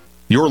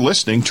You're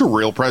listening to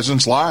Real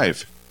Presence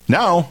Live.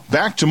 Now,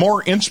 back to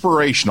more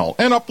inspirational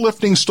and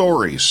uplifting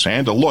stories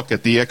and a look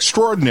at the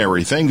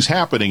extraordinary things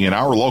happening in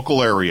our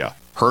local area.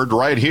 Heard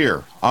right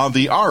here on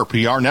the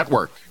RPR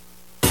Network.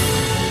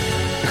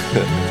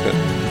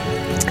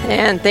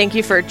 And thank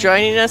you for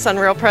joining us on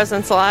Real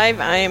Presence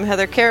Live. I am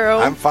Heather Caro.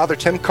 I'm Father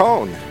Tim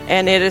Cohn.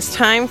 And it is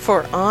time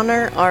for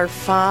Honor Our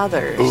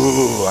Fathers.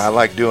 Ooh, I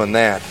like doing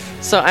that.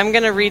 So I'm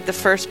going to read the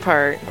first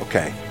part.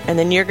 Okay. And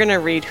then you're going to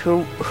read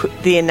who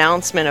the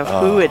announcement of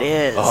who it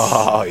is.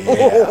 Oh, yeah.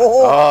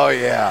 Oh,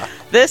 yeah.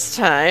 This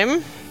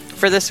time,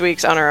 for this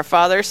week's Honor Our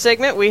Fathers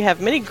segment, we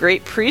have many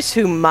great priests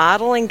who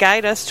model and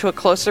guide us to a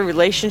closer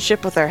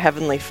relationship with our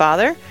Heavenly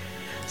Father.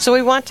 So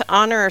we want to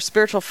honor our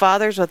spiritual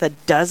fathers with a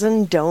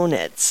dozen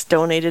donuts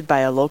donated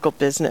by a local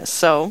business.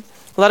 So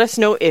let us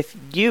know if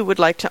you would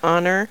like to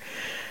honor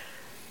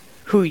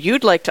who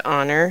you'd like to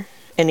honor,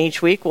 and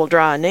each week we'll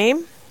draw a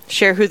name,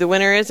 share who the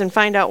winner is, and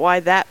find out why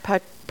that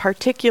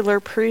particular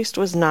priest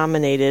was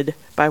nominated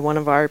by one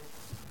of our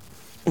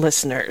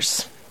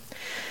listeners.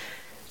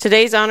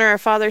 Today's Honor Our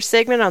Fathers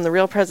segment on the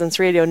Real Presence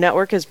Radio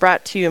Network is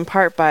brought to you in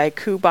part by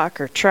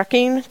Kubacher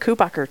Trucking.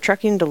 Kubacher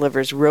Trucking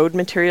delivers road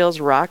materials,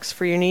 rocks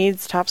for your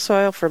needs,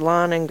 topsoil for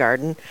lawn and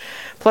garden,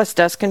 plus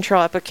dust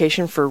control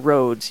application for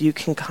roads. You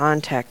can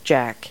contact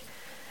Jack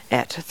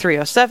at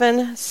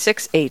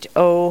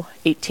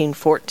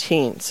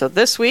 307-680-1814. So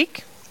this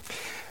week,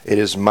 it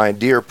is my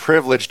dear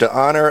privilege to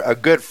honor a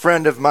good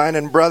friend of mine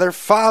and brother,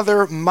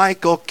 Father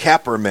Michael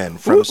Kapperman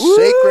from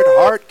Sacred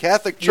Heart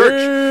Catholic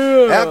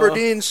Church,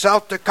 Aberdeen,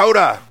 South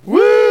Dakota.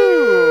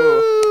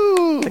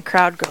 Woo! The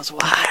crowd goes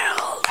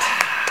wild.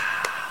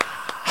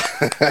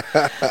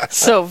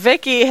 So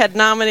Vicky had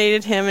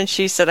nominated him, and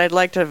she said, I'd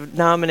like to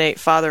nominate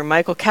Father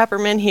Michael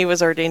Kapperman. He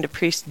was ordained a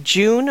priest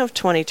June of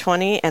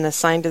 2020 and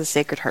assigned to the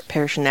Sacred Heart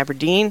Parish in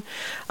Aberdeen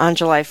on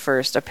July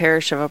 1st, a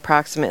parish of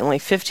approximately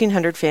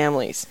 1,500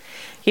 families.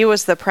 He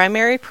was the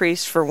primary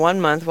priest for 1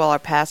 month while our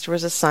pastor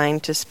was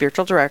assigned to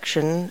spiritual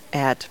direction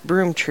at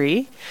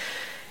Broomtree.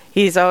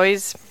 He's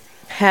always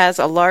has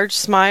a large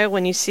smile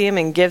when you see him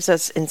and gives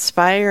us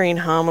inspiring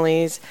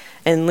homilies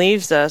and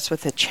leaves us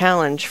with a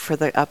challenge for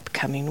the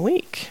upcoming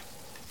week.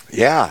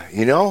 Yeah,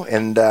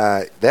 and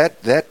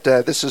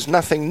this is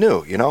nothing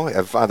new,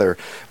 Father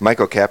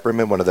Michael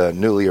Kapperman, one of the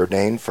newly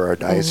ordained for our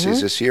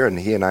diocese this year, and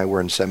he and I were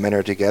in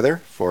seminary together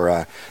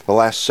for the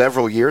last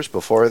several years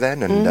before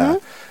then, and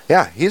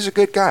yeah, he's a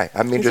good guy.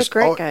 I mean, he's a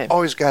great guy.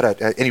 Always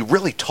got and he's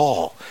really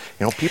tall.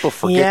 People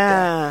forget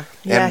that.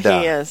 Yeah,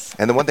 he is.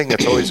 And the one thing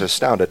that's always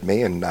astounded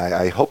me, and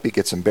I hope he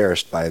gets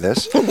embarrassed by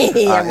this,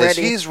 is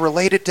he's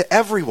related to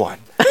everyone.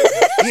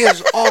 He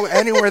is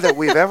anywhere that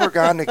we've ever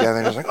gone together,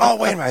 and he's like, oh,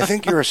 wait a minute, I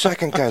think you're a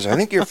second cousin. I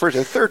think you're a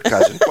third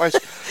cousin. Twice.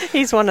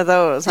 He's one of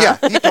those, huh?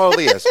 Yeah, he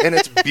totally is, and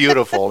it's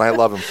beautiful, and I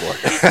love him for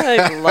it.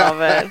 I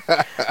love it.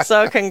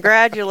 So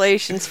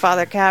congratulations,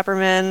 Father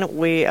Kapperman.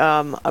 We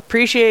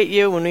appreciate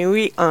you when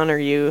we honor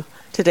you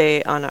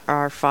today on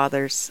our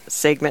Fathers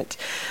segment.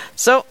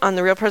 So on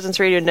the Real Presence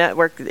Radio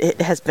Network, it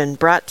has been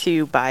brought to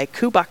you by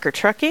Kubacher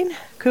Trucking.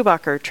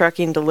 Kubacher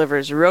Trucking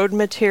delivers road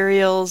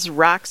materials,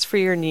 rocks for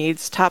your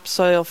needs,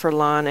 topsoil for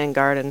lawn and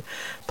garden,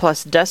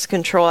 plus dust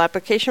control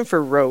application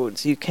for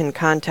roads. You can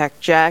contact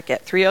Jack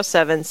at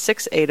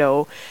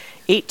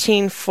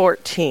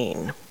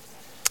 307-680-1814.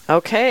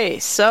 Okay,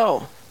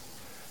 so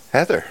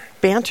Heather.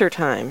 Banter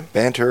time.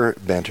 Banter.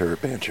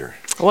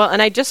 Well,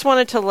 and I just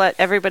wanted to let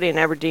everybody in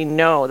Aberdeen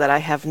know that I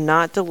have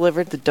not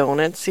delivered the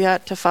donuts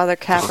yet to Father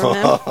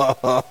Kapperman.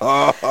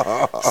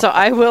 So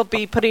I will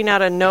be putting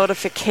out a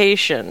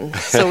notification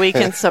so we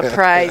can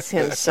surprise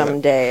him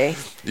someday.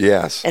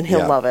 Yes. And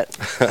he'll love it.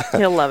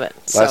 He'll love it.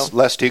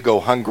 Lest he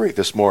go hungry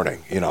this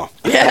morning,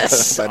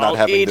 Yes, by not I'll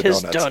having eat the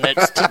his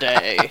donuts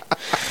today.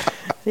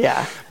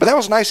 Yeah. But that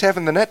was nice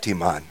having the net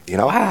team on,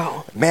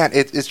 Wow. Man,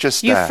 it's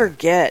just... You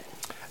forget.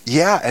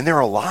 Yeah, and they're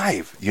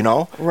alive,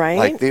 Right.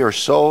 Like, they are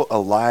so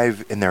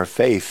alive in their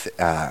faith.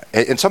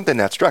 And something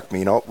that struck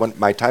me, when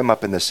my time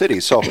up in the city.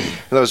 So,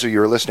 for those of you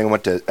who are listening, I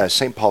went to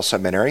St. Paul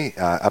Seminary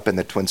up in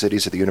the Twin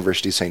Cities at the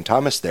University of St.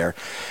 Thomas there.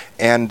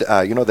 And,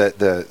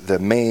 the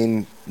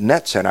main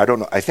net center, I don't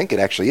know, I think it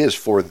actually is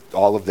for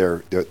all of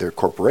their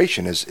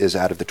corporation is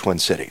out of the Twin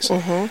Cities.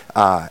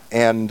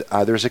 And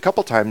there's a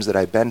couple times that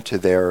I've been to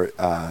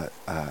the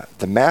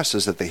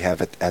masses that they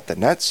have at the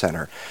net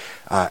center.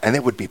 And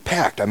it would be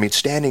packed. I mean,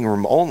 standing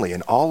room only,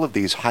 and all of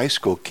these high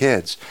school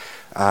kids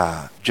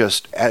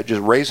just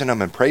raising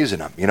them and praising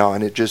them,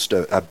 and it's just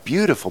a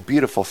beautiful,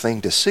 beautiful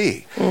thing to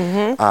see.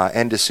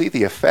 And to see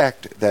the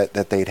effect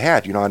that they'd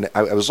had, and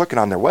I was looking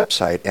on their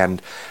website,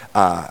 and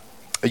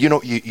you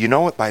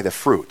know it by the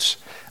fruits.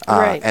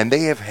 Right. And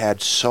they have had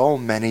so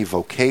many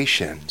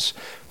vocations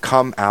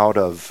come out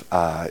of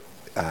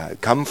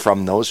come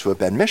from those who have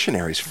been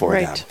missionaries for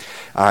Right.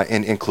 them,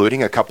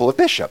 including a couple of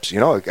bishops.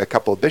 A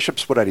couple of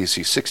bishops. What did he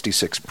see?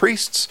 66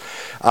 priests,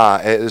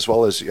 as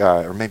well as,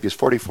 or maybe it's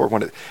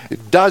 44.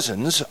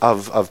 Dozens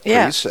of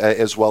priests,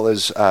 as well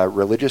as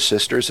religious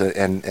sisters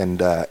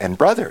and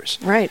brothers.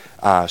 Right.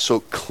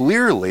 So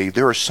clearly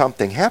there is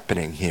something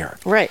happening here.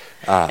 Right.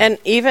 And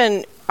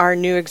even our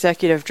new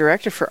executive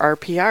director for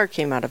RPR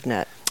came out of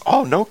NET.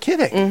 Oh, no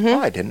kidding. Oh,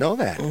 I didn't know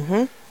that.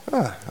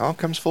 All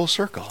comes full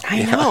circle.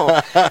 I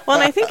know. Well,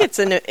 and I think it's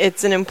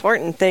an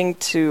important thing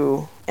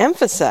to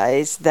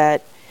emphasize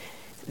that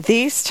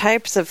these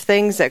types of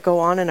things that go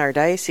on in our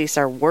diocese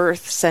are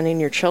worth sending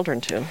your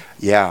children to.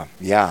 Yeah,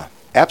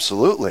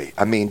 absolutely.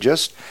 I mean,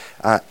 just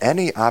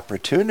any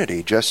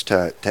opportunity just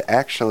to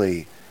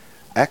actually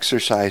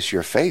exercise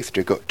your faith,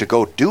 to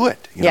go do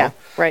it. You know?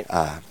 Right.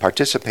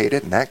 Participate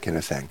in that kind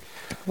of thing.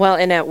 Well,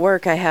 and at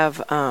work I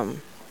have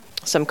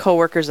some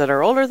coworkers that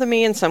are older than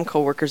me and some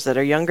coworkers that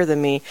are younger than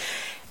me,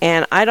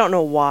 and I don't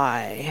know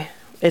why.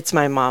 It's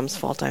my mom's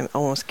fault, I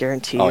almost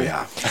guarantee you. Oh,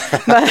 yeah.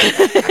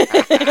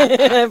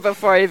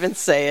 Before I even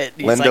say it.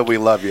 Linda, we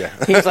love you.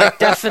 He's like,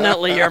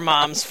 definitely your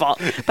mom's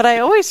fault. But I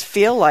always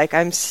feel like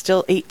I'm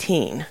still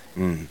 18.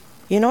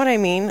 You know what I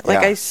mean?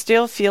 Like, Yeah. I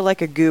still feel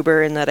like a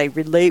goober in that I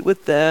relate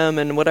with them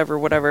and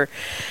whatever.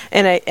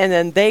 And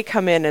then they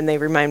come in and they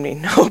remind me,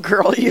 no,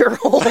 girl, you're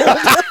old.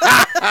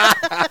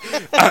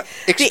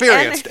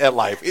 Experienced at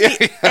life.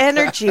 The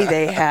energy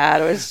they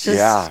had was just...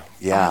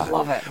 Yeah. I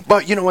love it.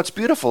 But you know what's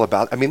beautiful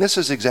about, this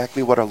is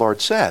exactly what our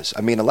Lord says.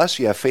 Unless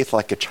you have faith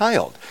like a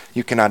child,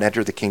 you cannot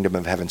enter the kingdom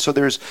of heaven. So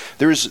there's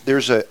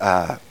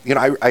a,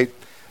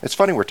 it's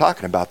funny we're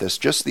talking about this.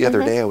 Just the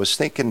other day I was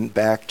thinking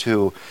back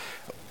to,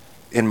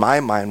 in my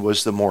mind,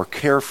 was the more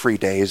carefree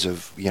days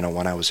of,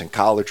 when I was in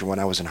college or when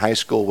I was in high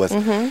school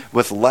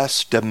with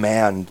less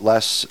demand,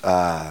 less,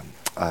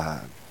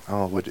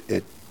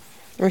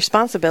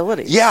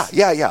 Responsibilities.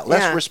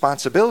 Less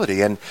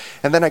responsibility. And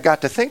then I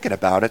got to thinking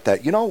about it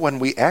that, when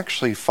we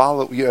actually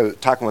follow,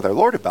 talking with our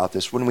Lord about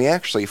this, when we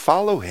actually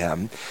follow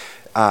Him,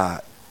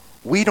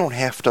 we don't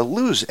have to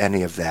lose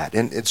any of that.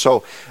 And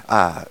so,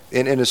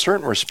 in a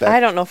certain respect... I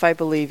don't know if I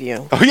believe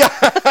you. Oh, yeah.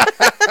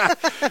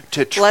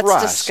 To trust.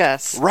 Let's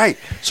discuss. Right.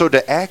 So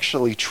to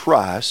actually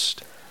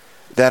trust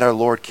that our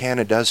Lord can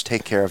and does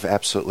take care of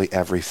absolutely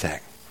everything.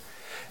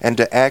 And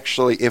to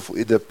actually, if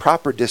the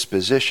proper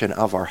disposition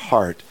of our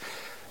heart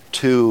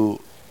to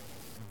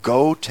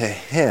go to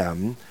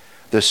Him,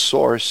 the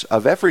source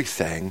of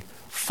everything,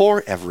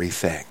 for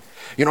everything.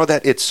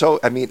 That it's so,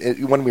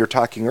 when we were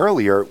talking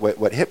earlier,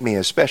 what hit me,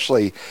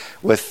 especially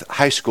with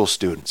high school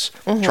students,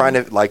 trying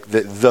to, like,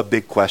 the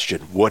big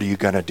question, what are you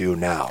going to do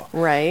now?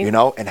 Right.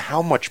 And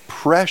how much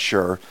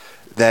pressure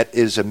that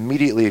is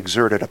immediately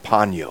exerted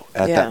upon you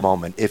at that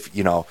moment. If,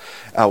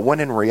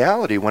 when in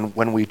reality,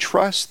 when we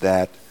trust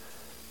that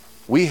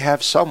we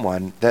have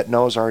someone that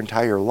knows our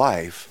entire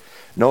life,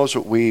 knows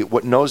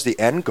knows the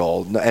end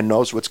goal, and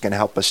knows what's going to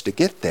help us to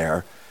get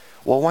there,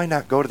 well, why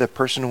not go to the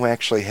person who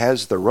actually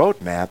has the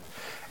roadmap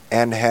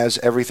and has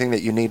everything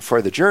that you need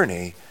for the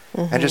journey,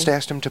 and just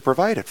ask Him to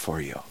provide it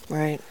for you?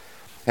 Right.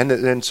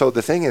 And so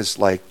the thing is,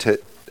 like,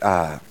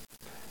 and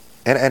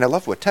I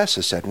love what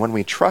Tessa said, when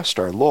we trust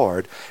our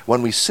Lord,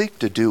 when we seek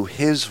to do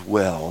His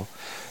will,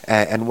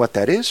 and what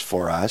that is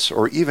for us,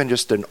 or even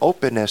just an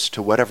openness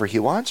to whatever He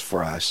wants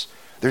for us,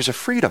 there's a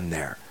freedom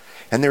there.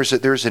 And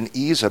there's an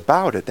ease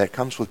about it that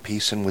comes with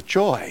peace and with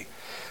joy.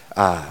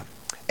 But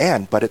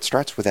it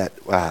starts with that,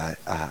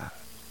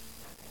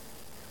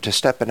 just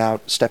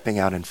stepping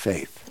out in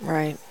faith.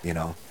 Right.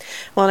 Well,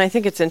 and I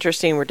think it's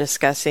interesting we're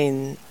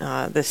discussing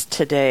this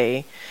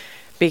today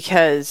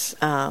because,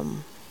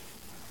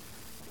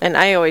 and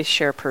I always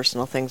share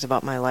personal things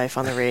about my life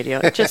on the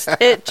radio. It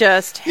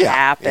just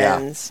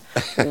happens,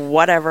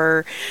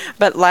 whatever.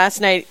 But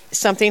last night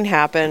something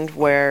happened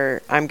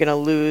where I'm going to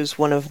lose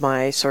one of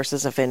my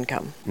sources of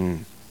income.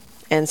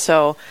 And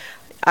so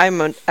I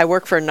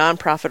work for a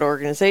nonprofit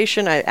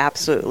organization. I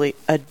absolutely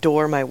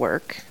adore my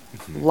work,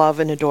 love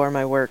and adore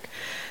my work.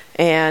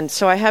 And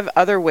so I have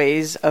other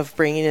ways of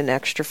bringing in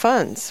extra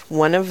funds.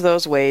 One of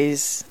those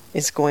ways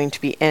is going to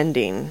be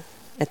ending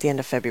at the end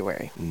of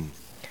February.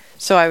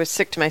 So I was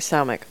sick to my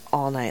stomach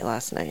all night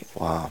last night.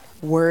 Wow.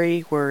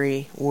 Worry.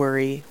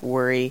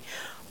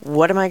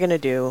 What am I going to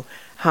do?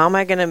 How am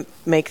I going to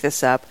make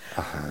this up?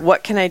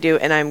 What can I do?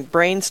 And I'm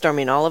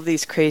brainstorming all of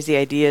these crazy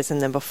ideas.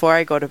 And then before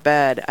I go to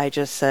bed, I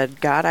just said,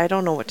 God, I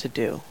don't know what to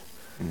do.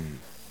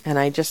 And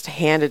I just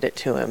handed it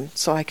to Him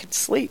so I could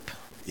sleep.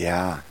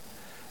 Yeah.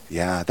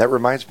 That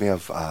reminds me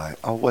of,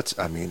 what's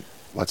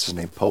his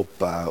name? Pope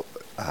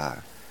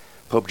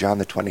John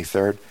the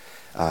 23rd.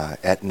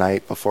 At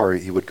night before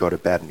he would go to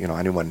bed.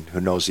 Anyone who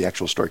knows the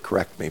actual story,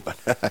 correct me. But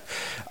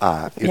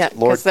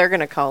because they're going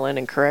to call in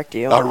and correct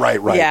you. Oh, right.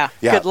 Yeah.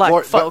 Good luck,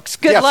 Lord, folks.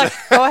 Good luck.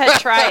 Go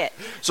ahead, try it.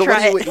 So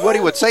what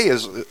he would say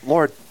is,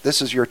 Lord,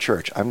 this is your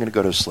church. I'm going to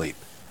go to sleep.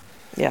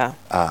 Yeah.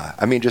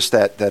 I mean, just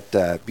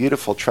that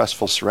beautiful,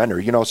 trustful surrender.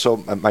 You know, so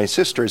my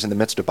sister is in the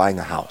midst of buying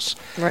a house.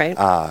 Right.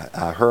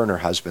 Her and her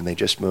husband, they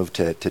just moved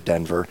to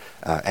Denver.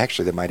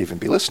 Actually, they might even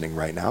be listening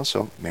right now.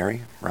 So,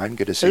 Mary, Ryan,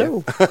 good to see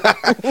you.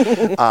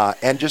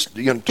 And just,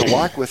 you know, to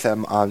walk with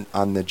them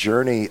on the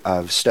journey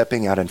of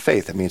stepping out in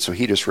faith. I mean, so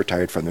he just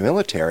retired from the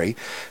military,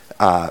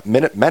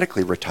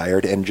 medically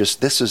retired, and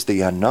just this is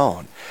the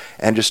unknown.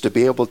 And just to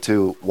be able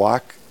to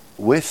walk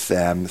with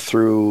them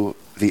through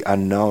the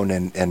unknown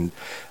and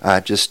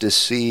just to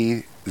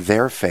see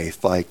their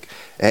faith, like,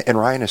 and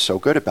Ryan is so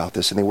good about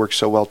this, and they work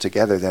so well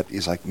together that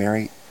he's like,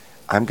 Mary,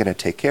 I'm going to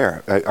take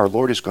care. Our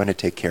Lord is going to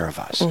take care of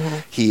us. Mm-hmm.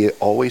 He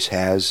always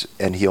has,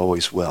 and He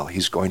always will.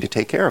 He's going to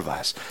take care of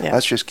us. Yeah.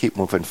 Let's just keep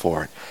moving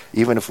forward.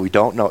 Even if we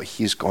don't know,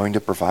 He's going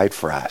to provide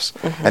for us.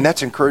 Mm-hmm. And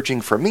that's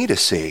encouraging for me to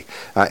see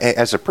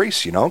as a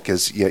priest, you know,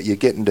 because you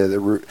get into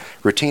the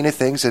routine of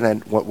things, and then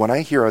when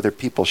I hear other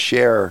people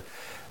share,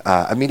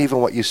 I mean, even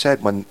what you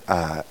said, when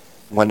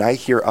I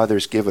hear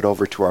others give it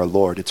over to our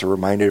Lord, it's a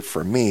reminder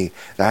for me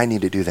that I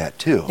need to do that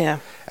too. Yeah.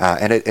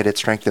 And it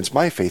strengthens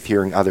my faith,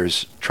 hearing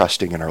others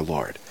trusting in our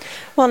Lord.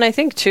 Well, and I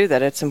think too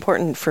that it's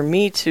important for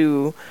me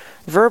to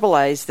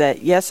verbalize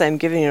that, yes, I'm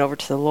giving it over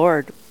to the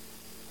Lord,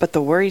 but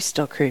the worry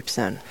still creeps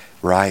in.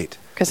 Right.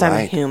 Because I'm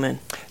a human.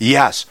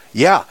 Yes.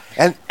 Yeah.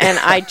 And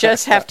I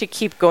just have to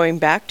keep going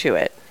back to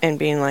it and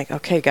being like,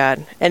 okay,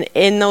 God. And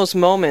in those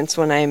moments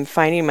when I'm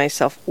finding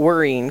myself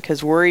worrying,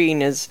 because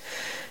worrying is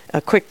a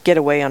quick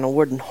getaway on a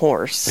wooden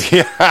horse.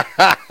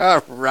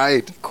 Yeah,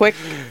 right. Quick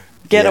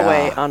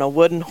getaway on a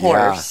wooden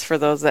horse, for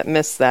those that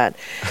missed that.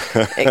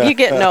 You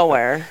get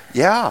nowhere.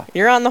 Yeah.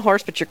 You're on the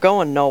horse, but you're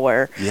going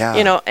nowhere. Yeah.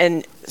 You know,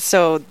 and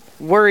so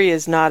worry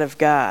is not of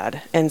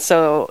God. And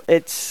so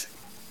it's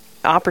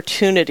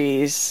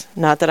opportunities,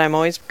 not that I'm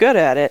always good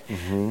at it,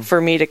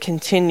 for me to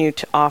continue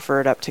to offer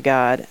it up to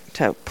God,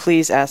 to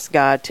please ask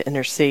God to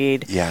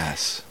intercede.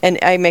 Yes. And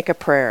I make a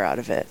prayer out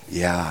of it.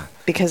 Yeah.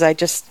 Because I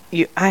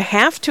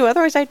have to,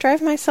 otherwise I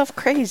drive myself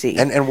crazy.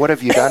 And what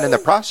have you done in the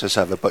process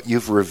of it? But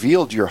you've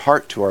revealed your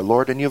heart to our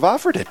Lord and you've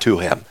offered it to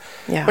Him,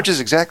 which is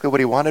exactly what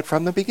He wanted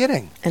from the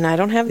beginning. And I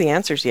don't have the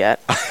answers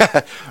yet,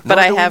 but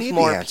I have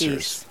more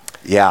peace.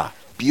 Yeah,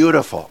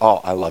 beautiful.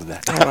 Oh, I love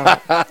that. I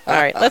love it. All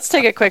right, let's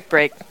take a quick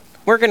break.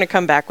 We're going to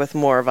come back with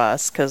more of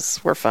us because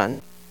we're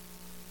fun.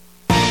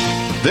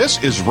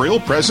 This is Real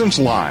Presence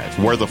Live,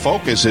 where the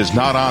focus is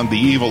not on the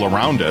evil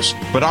around us,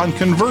 but on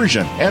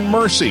conversion and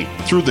mercy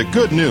through the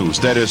good news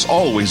that is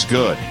always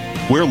good.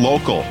 We're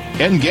local,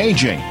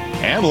 engaging,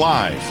 and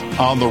live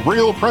on the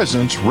Real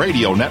Presence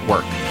Radio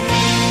Network.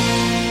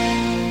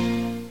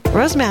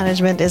 Rose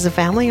Management is a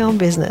family-owned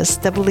business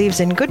that believes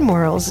in good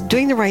morals,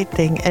 doing the right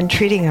thing, and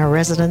treating our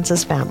residents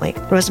as family.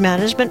 Rose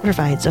Management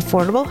provides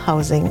affordable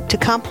housing to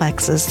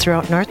complexes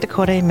throughout North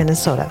Dakota and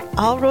Minnesota.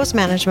 All Rose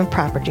Management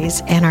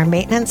properties and our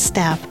maintenance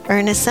staff are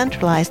in a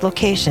centralized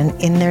location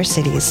in their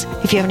cities.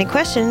 If you have any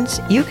questions,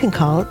 you can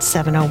call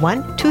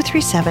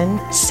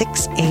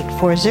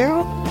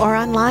 701-237-6840 or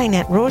online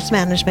at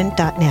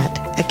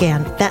rosemanagement.net.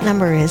 Again, that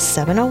number is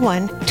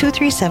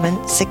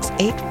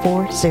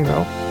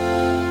 701-237-6840.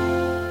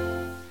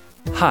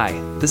 Hi,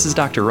 this is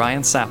Dr.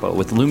 Ryan Sappo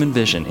with Lumen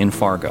Vision in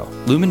Fargo.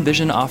 Lumen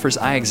Vision offers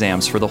eye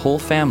exams for the whole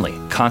family,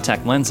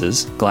 contact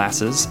lenses,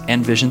 glasses,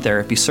 and vision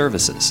therapy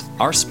services.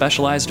 Our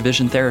specialized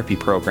vision therapy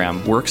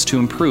program works to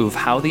improve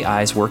how the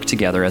eyes work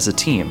together as a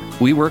team.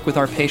 We work with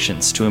our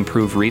patients to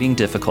improve reading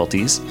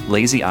difficulties,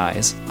 lazy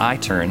eyes, eye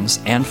turns,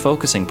 and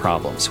focusing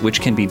problems,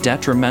 which can be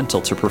detrimental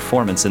to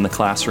performance in the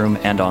classroom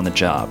and on the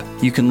job.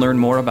 You can learn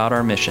more about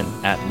our mission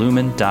at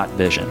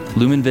lumen.vision.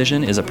 Lumen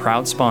Vision is a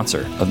proud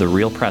sponsor of the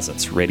Real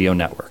Presence Radio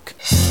Network.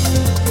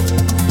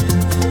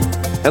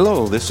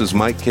 Hello, this is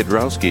Mike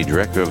Kidrowski,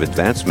 Director of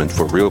Advancement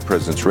for Real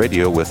Presence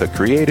Radio with a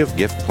creative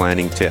gift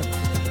planning tip.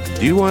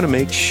 Do you want to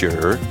make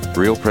sure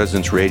Real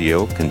Presence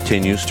Radio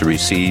continues to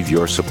receive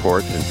your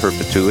support in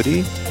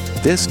perpetuity?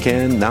 This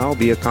can now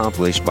be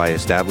accomplished by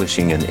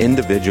establishing an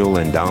individual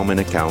endowment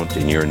account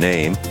in your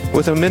name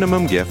with a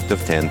minimum gift of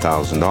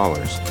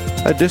 $10,000.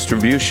 A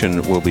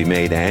distribution will be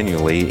made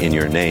annually in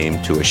your name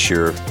to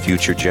assure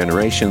future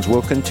generations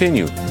will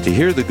continue to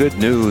hear the good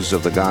news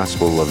of the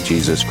gospel of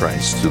Jesus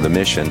Christ through the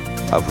mission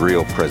of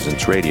Real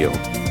Presence Radio.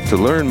 To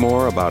learn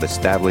more about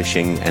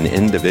establishing an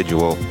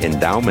individual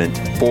endowment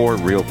for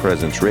Real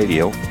Presence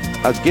Radio,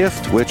 a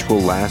gift which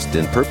will last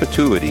in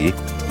perpetuity,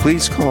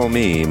 please call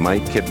me,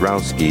 Mike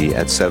Kidrowski,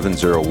 at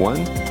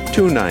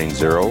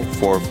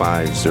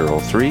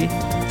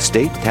 701-290-4503.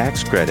 State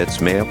tax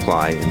credits may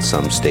apply in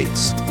some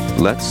states.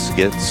 Let's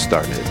get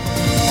started.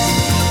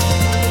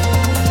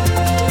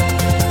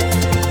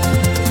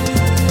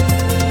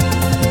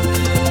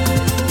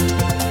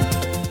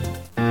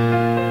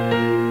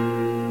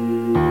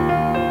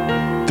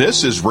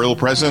 This is Real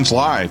Presence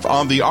Live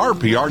on the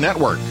RPR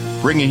Network,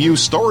 bringing you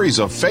stories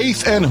of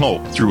faith and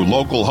hope through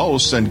local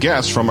hosts and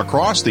guests from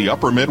across the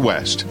upper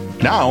Midwest.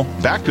 Now,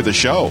 back to the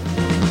show.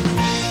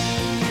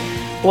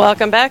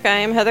 Welcome back. I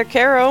am Heather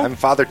Caro. I'm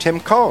Father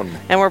Tim Cohn.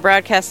 And we're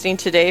broadcasting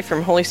today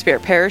from Holy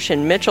Spirit Parish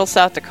in Mitchell,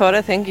 South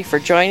Dakota. Thank you for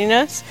joining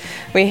us.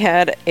 We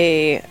had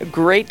a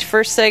great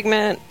first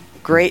segment,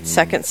 great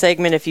second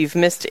segment. If you've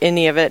missed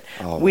any of it,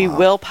 we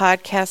will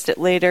podcast it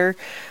later.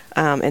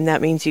 And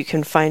that means you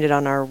can find it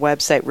on our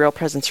website,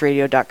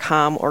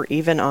 realpresenceradio.com, or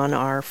even on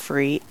our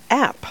free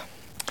app.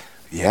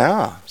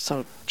 Yeah.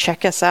 So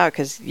check us out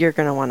because you're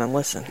going to want to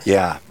listen.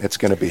 Yeah, it's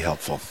going to be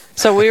helpful.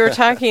 So we were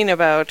talking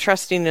about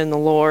trusting in the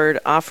Lord,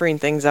 offering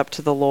things up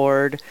to the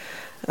Lord,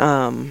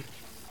 and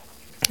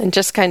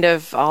just kind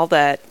of all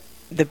that,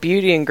 the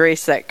beauty and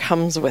grace that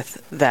comes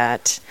with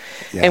that.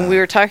 Yeah. And we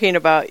were talking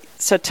about,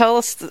 so tell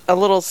us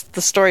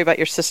the story about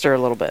your sister a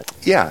little bit.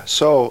 Yeah,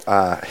 so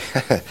I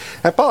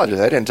apologize.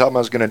 I didn't tell them I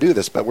was going to do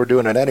this, but we're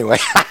doing it anyway.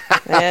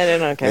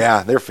 Okay.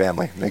 Yeah, they're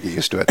family. They get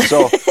used to it.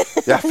 So,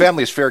 yeah,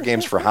 family is fair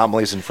games for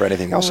homilies and for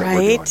anything else that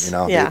we're doing. You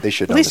know, yeah. They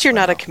should know At least you're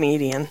not now. a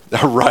comedian.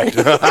 Right.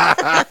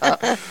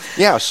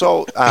 Yeah,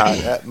 so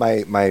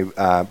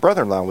my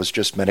brother-in-law was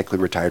just medically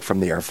retired from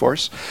the Air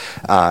Force.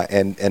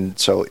 And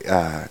so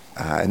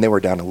they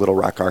were down in Little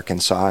Rock,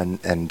 Arkansas.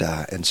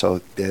 And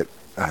so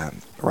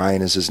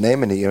Ryan is his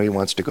name, and he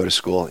wants to go to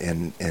school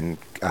in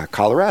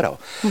Colorado.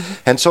 Mm-hmm.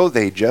 And so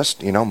they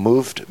just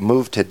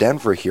moved to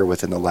Denver here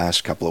within the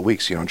last couple of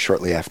weeks, and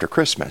shortly after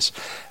Christmas,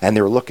 and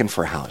they were looking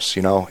for a house,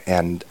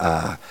 and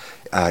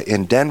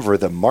in Denver,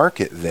 the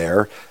market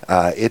there,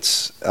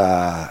 it's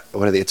a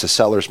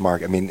seller's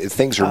market. I mean,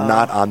 things are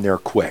not on there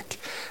quick.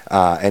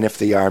 And if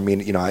they are, I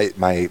mean,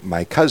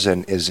 my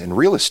cousin is in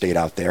real estate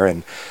out there,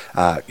 and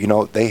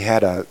they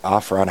had an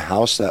offer on a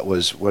house that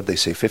was, what did they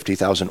say,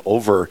 $50,000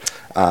 over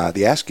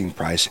the asking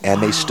price,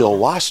 and they still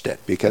lost it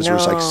because it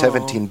was like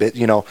 17 bit,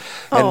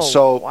 and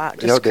so wow,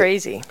 just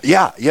crazy.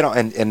 Yeah,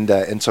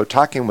 and so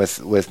talking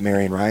with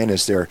Mary and Ryan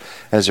as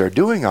they're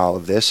doing all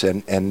of this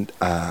and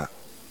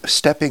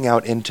stepping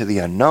out into the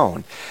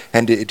unknown,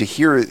 and to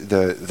hear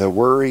the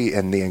worry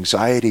and the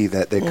anxiety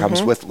that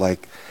comes with,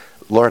 like,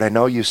 Lord, I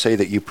know you say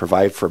that you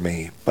provide for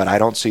me, but I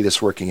don't see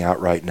this working out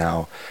right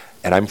now,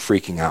 and I'm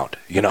freaking out,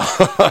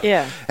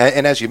 Yeah.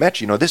 and as you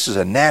mentioned, this is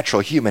a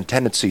natural human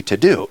tendency to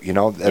do,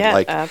 Yeah,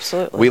 like,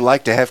 absolutely. We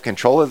like to have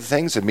control of the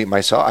things, and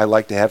myself, I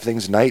like to have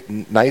things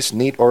nice,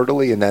 neat,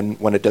 orderly, and then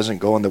when it doesn't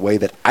go in the way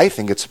that I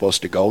think it's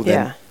supposed to go,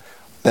 then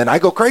I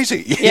go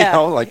crazy,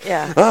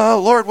 oh,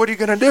 Lord, what are you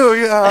going to do?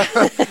 Yeah,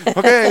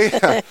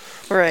 okay.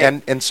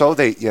 Right. And so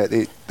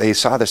they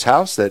saw this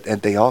house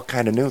and they all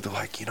kind of knew, they're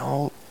like,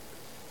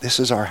 this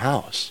is our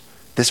house.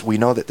 We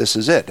know that this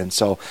is it. And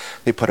so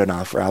they put an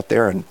offer out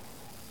there, and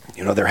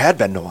there had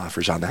been no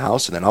offers on the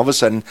house, and then all of a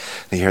sudden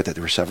they hear that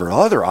there were several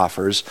other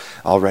offers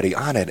already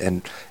on it,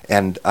 and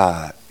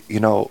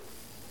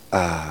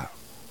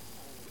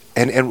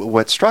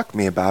what struck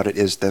me about it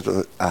is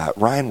that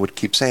Ryan would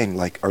keep saying,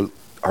 like,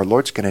 our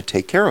Lord's going to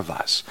take care of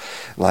us,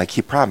 like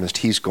He promised.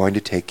 He's going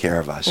to take care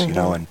of us, and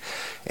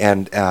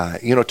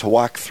to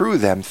walk through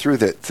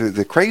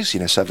the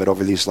craziness of it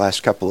over these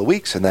last couple of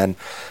weeks, and then,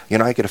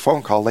 I get a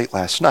phone call late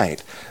last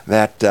night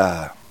that,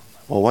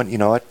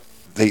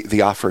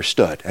 the offer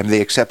stood, and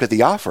they accepted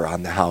the offer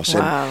on the house.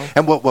 Wow.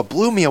 And what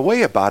blew me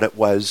away about it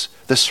was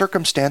the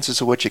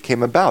circumstances of which it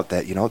came about.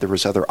 That there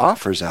was other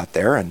offers out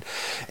there,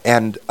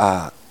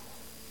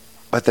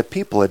 but the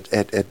people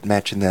had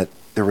mentioned that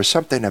there was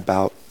something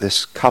about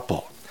this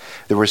couple.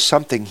 There was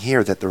something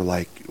here that they're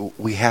like,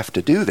 we have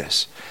to do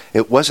this.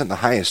 It wasn't the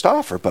highest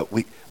offer, but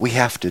we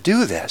have to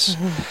do this.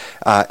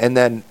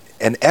 Mm-hmm.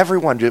 And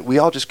everyone, we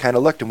all just kind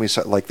of looked, and we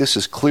said, like, this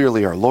is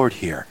clearly our Lord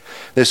here.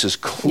 This is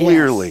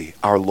clearly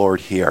our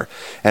Lord here.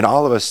 And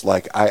all of us,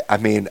 like, I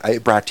mean,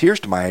 it brought tears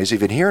to my eyes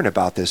even hearing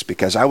about this,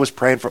 because I was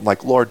praying for him,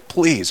 like, Lord,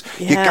 please,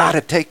 you got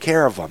to take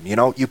care of them.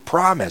 You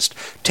promised,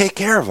 take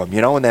care of them,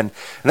 and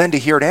then to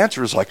hear it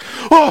answer is like,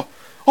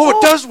 Oh,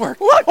 it does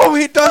work. What? Oh,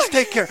 He does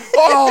take care.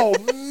 Oh,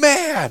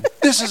 man,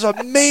 this is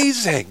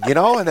amazing,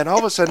 And then all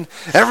of a sudden,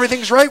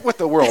 everything's right with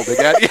the world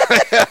again,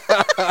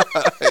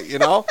 I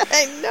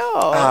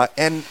know.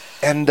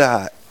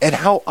 And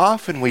how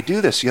often we do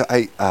this.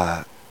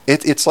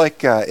 It's like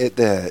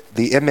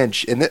the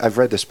image, and I've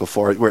read this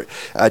before, where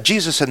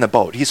Jesus in the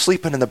boat. He's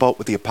sleeping in the boat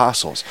with the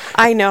apostles.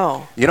 I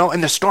know.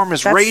 And the storm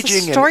is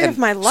raging the story and of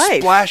my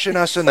life. Splashing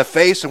us in the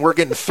face, and we're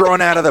getting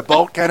thrown out of the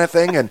boat kind of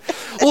thing. And,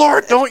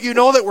 Lord, don't you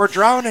know that we're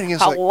drowning?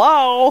 He's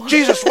Hello? like,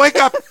 Jesus, wake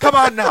up. Come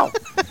on now.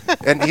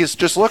 And he's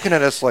just looking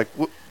at us like,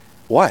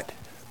 what?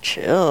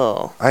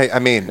 Chill. I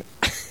mean,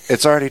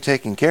 it's already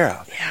taken care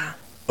of. Yeah.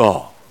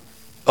 Oh,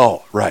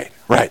 right.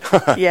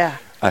 Yeah.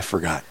 I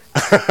forgot.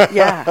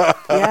 Yeah.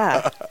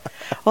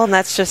 Well, and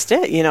that's just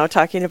it,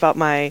 talking about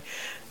my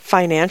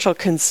financial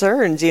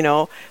concerns,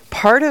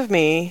 part of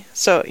me,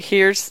 so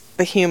here's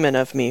the human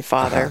of me,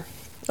 Father.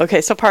 Uh-huh.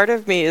 Okay, so part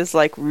of me is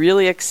like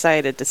really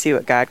excited to see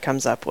what God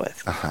comes up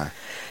with. Uh-huh.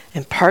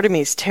 And part of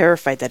me is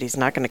terrified that He's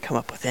not going to come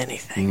up with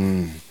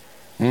anything.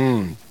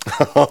 And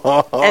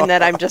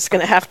that I'm just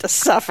going to have to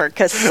suffer,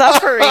 because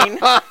suffering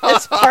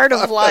is part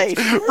of life.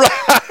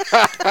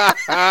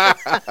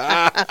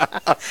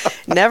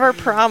 No, never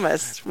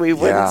promised we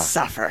wouldn't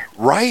suffer.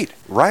 Right.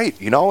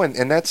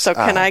 And that's... So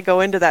can I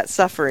go into that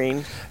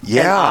suffering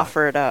and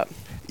offer it up?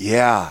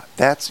 Yeah,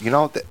 that's,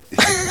 the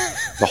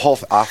whole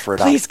offer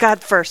it up. Please,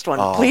 God, first one.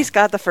 Oh. Please,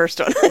 God, the first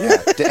one.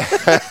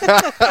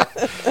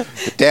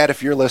 Dad,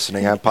 if you're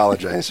listening, I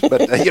apologize.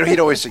 But, he'd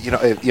always,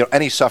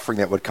 any suffering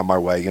that would come our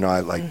way,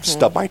 I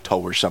stub my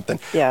toe or something,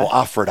 we'll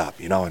offer it up,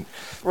 and I'm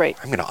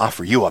going to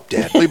offer you up,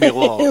 Dad. Leave me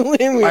alone.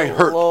 Leave me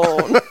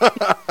alone.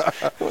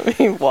 Let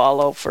me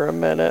wallow for a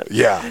minute.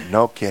 Yeah,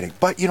 no kidding.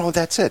 But,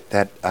 that's it.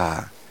 That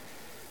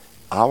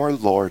our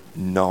Lord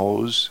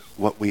knows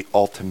what we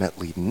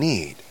ultimately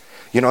need.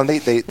 And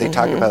they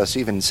talk about this,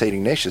 even St.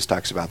 Ignatius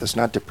talks about this,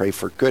 not to pray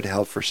for good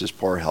health versus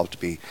poor health, to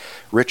be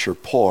rich or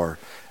poor,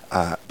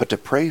 but to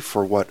pray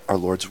for what our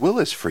Lord's will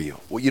is for you.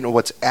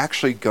 What's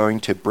actually going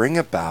to bring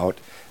about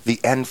the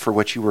end for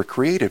which you were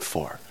created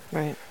for.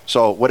 Right.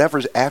 So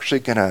whatever's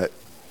actually going to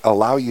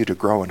allow you to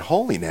grow in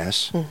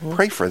holiness,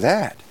 pray for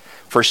that.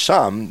 For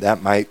some,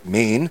 that might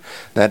mean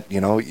that,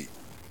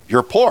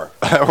 you're poor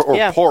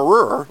or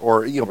poorer,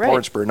 or poor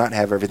in spirit, not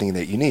have everything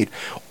that you need,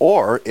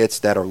 or it's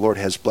that our Lord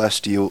has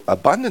blessed you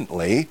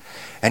abundantly,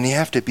 and you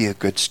have to be a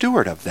good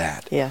steward of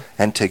that,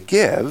 and to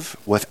give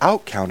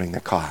without counting the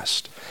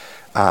cost.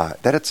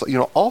 That it's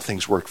all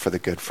things work for the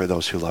good for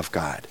those who love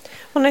God.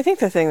 Well, and I think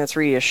the thing that's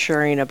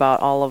reassuring about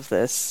all of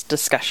this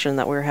discussion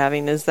that we're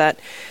having is that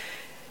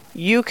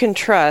you can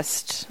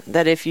trust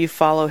that if you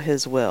follow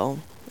His will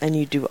and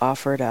you do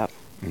offer it up,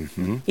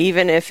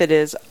 even if it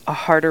is a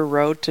harder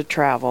road to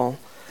travel,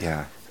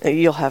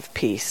 you'll have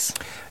peace.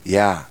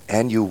 Yeah,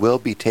 and you will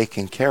be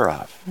taken care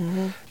of.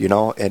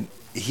 And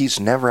He's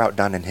never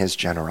outdone in His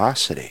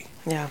generosity.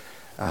 Yeah.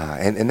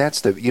 And that's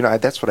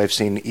that's what I've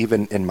seen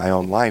even in my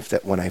own life,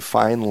 that when I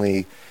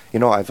finally,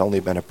 I've only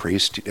been a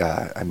priest,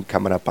 I'm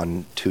coming up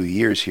on 2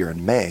 years here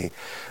in May,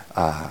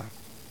 and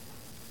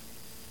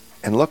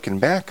looking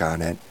back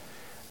on it,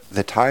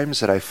 the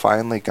times that I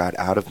finally got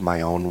out of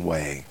my own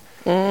way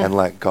and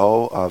let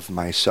go of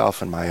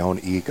myself and my own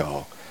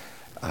ego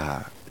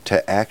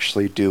to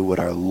actually do what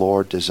our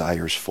Lord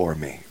desires for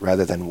me,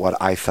 rather than what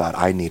I thought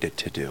I needed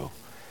to do,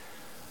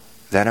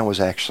 then I was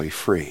actually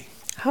free.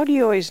 How do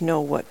you always know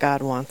what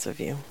God wants of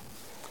you?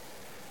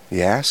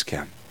 You ask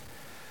Him.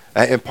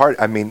 And part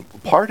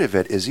of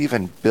it is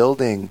even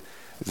building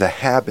the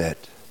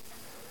habit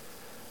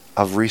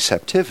of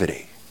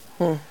receptivity.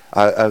 Rome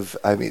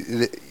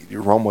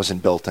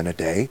wasn't built in a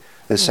day.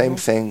 The same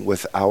thing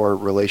with our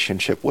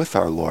relationship with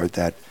our Lord,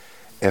 that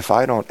if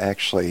I don't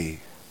actually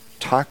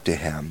talk to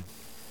Him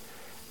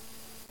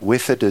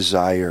with a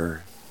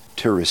desire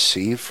to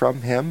receive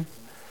from Him,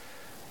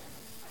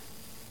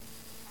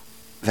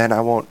 then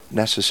I won't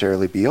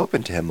necessarily be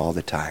open to Him all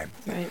the time.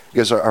 Right.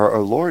 Because our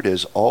Lord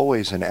is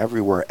always and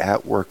everywhere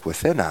at work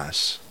within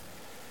us.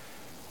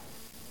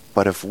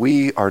 But if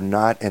we are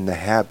not in the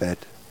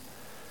habit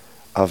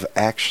of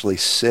actually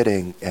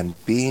sitting and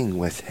being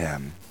with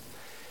Him,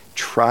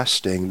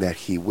 trusting that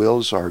He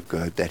wills our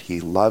good, that He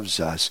loves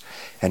us,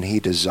 and He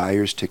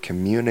desires to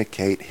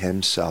communicate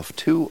Himself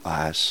to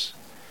us,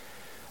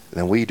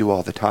 then we do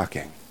all the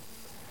talking.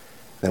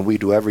 Then we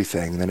do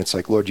everything. Then it's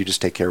like, Lord, you just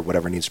take care of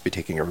whatever needs to be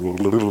taken care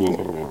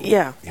of.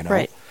 Yeah,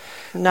 right.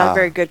 Not a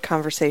very good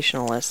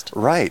conversationalist.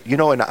 Right.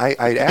 And I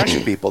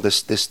asked people,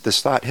 this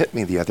thought hit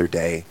me the other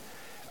day,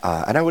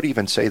 and I would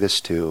even say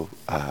this to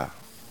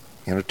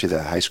to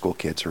the high school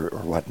kids or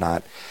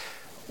whatnot.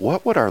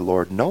 What would our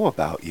Lord know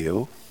about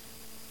you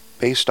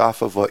based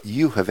off of what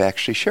you have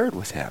actually shared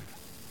with Him?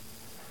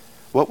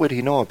 What would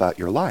He know about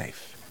your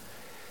life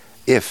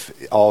if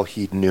all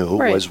He knew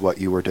was what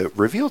you were to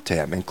reveal to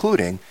Him,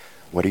 including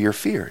what are your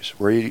fears?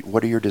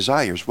 What are your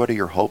desires? What are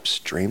your hopes,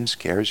 dreams,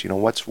 cares?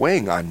 What's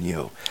weighing on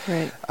you?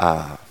 Right.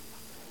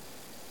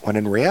 When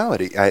in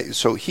reality,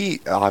 so He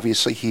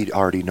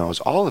already knows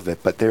all of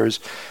it, but there's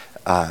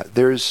a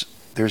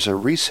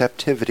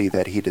receptivity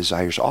that He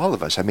desires all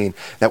of us.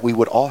 That we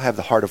would all have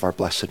the heart of our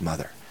Blessed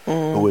Mother,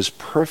 who is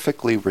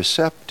perfectly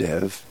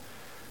receptive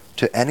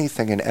to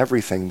anything and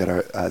everything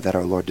that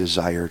our Lord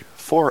desired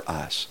for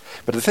us.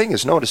 But the thing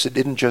is, notice it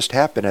didn't just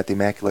happen at the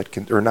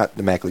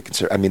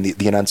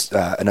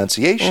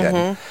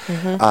Annunciation.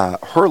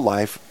 Her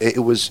life,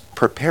 it was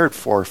prepared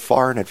for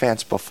far in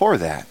advance before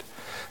that.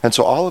 And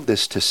so all of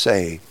this to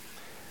say,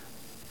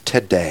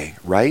 today,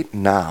 right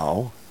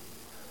now,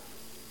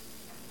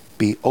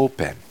 be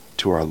open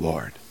to our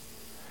Lord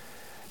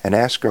and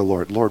ask our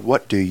Lord,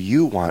 what do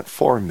you want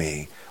for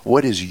me?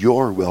 What is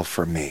your will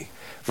for me?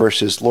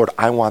 Versus, Lord,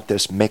 I want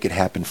this, make it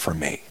happen for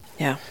me.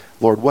 Yeah.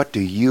 Lord, what do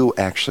you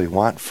actually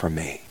want from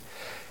me?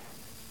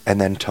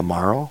 And then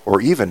tomorrow, or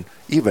even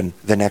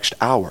the next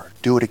hour,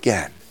 do it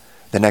again.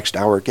 The next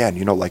hour again.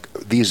 Like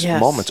these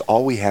moments,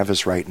 all we have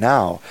is right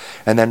now.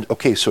 And then,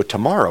 okay, so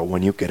tomorrow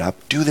when you get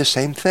up, do the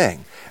same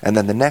thing. And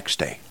then the next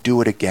day,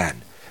 do it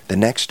again. The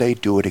next day,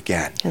 do it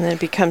again. And then it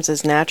becomes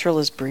as natural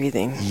as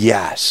breathing.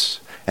 Yes.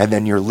 And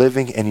then you're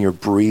living and you're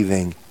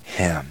breathing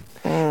Him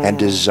and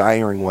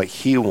desiring what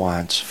He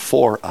wants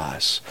for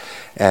us.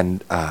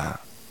 And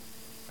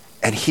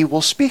And he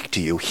will speak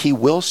to you. He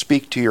will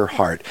speak to your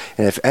heart.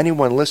 And if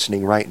anyone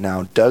listening right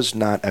now does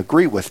not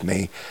agree with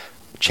me,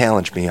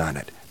 challenge me on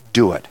it.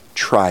 Do it.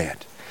 Try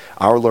it.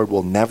 Our Lord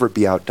will never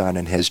be outdone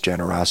in his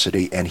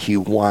generosity, and he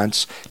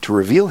wants to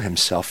reveal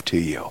himself to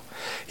you.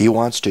 He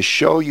wants to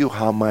show you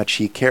how much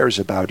he cares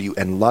about you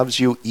and loves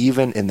you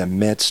even in the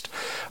midst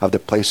of the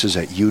places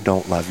that you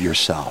don't love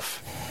yourself.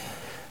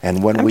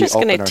 And when we open ourselves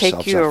up for that... I'm just going to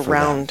take you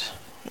around.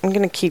 I'm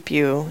going to keep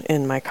you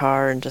in my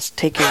car and just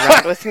take you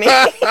around with me.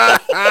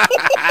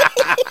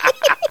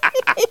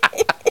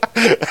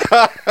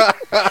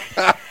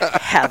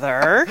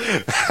 Heather,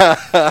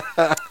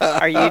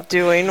 are you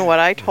doing what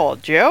I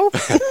told you?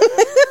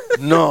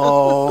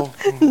 No.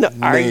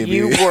 Are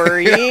you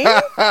worrying?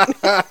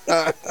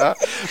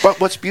 But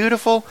what's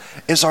beautiful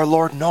is our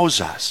Lord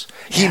knows us.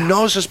 He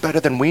knows us better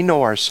than we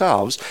know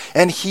ourselves,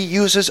 and he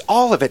uses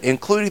all of it,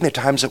 including the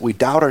times that we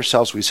doubt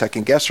ourselves, we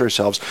second-guess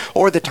ourselves,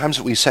 or the times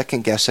that we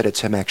second-guess that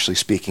it's him actually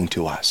speaking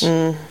to us.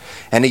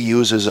 And he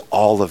uses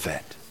all of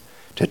it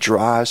to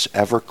draw us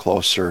ever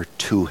closer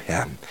to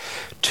him,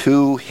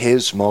 to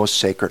his most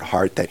sacred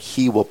heart, that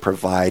he will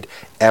provide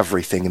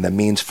everything and the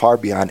means far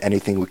beyond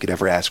anything we could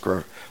ever ask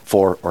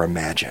for or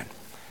imagine.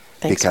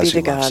 Thanks because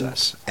be to he loves God.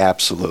 us.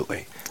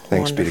 Absolutely.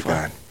 Thanks Wonderful. be to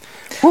God.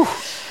 Whew.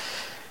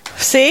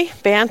 See?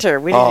 Banter.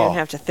 We didn't even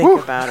have to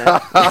think about it.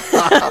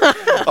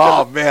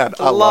 Oh, man.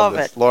 I love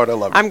this. It. Lord, I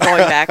love it. I'm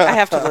going back. I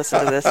have to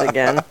listen to this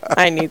again.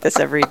 I need this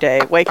every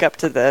day. Wake up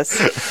to this.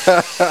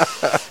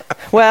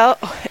 Well,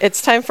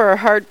 it's time for our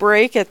hard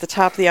break at the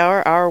top of the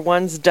hour. Hour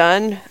one's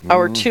done.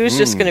 Hour two's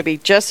just going to be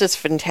just as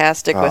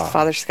fantastic with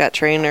Father Scott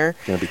Traynor.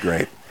 It's going to be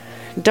great.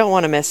 Don't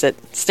want to miss it.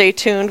 Stay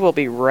tuned. We'll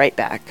be right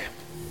back.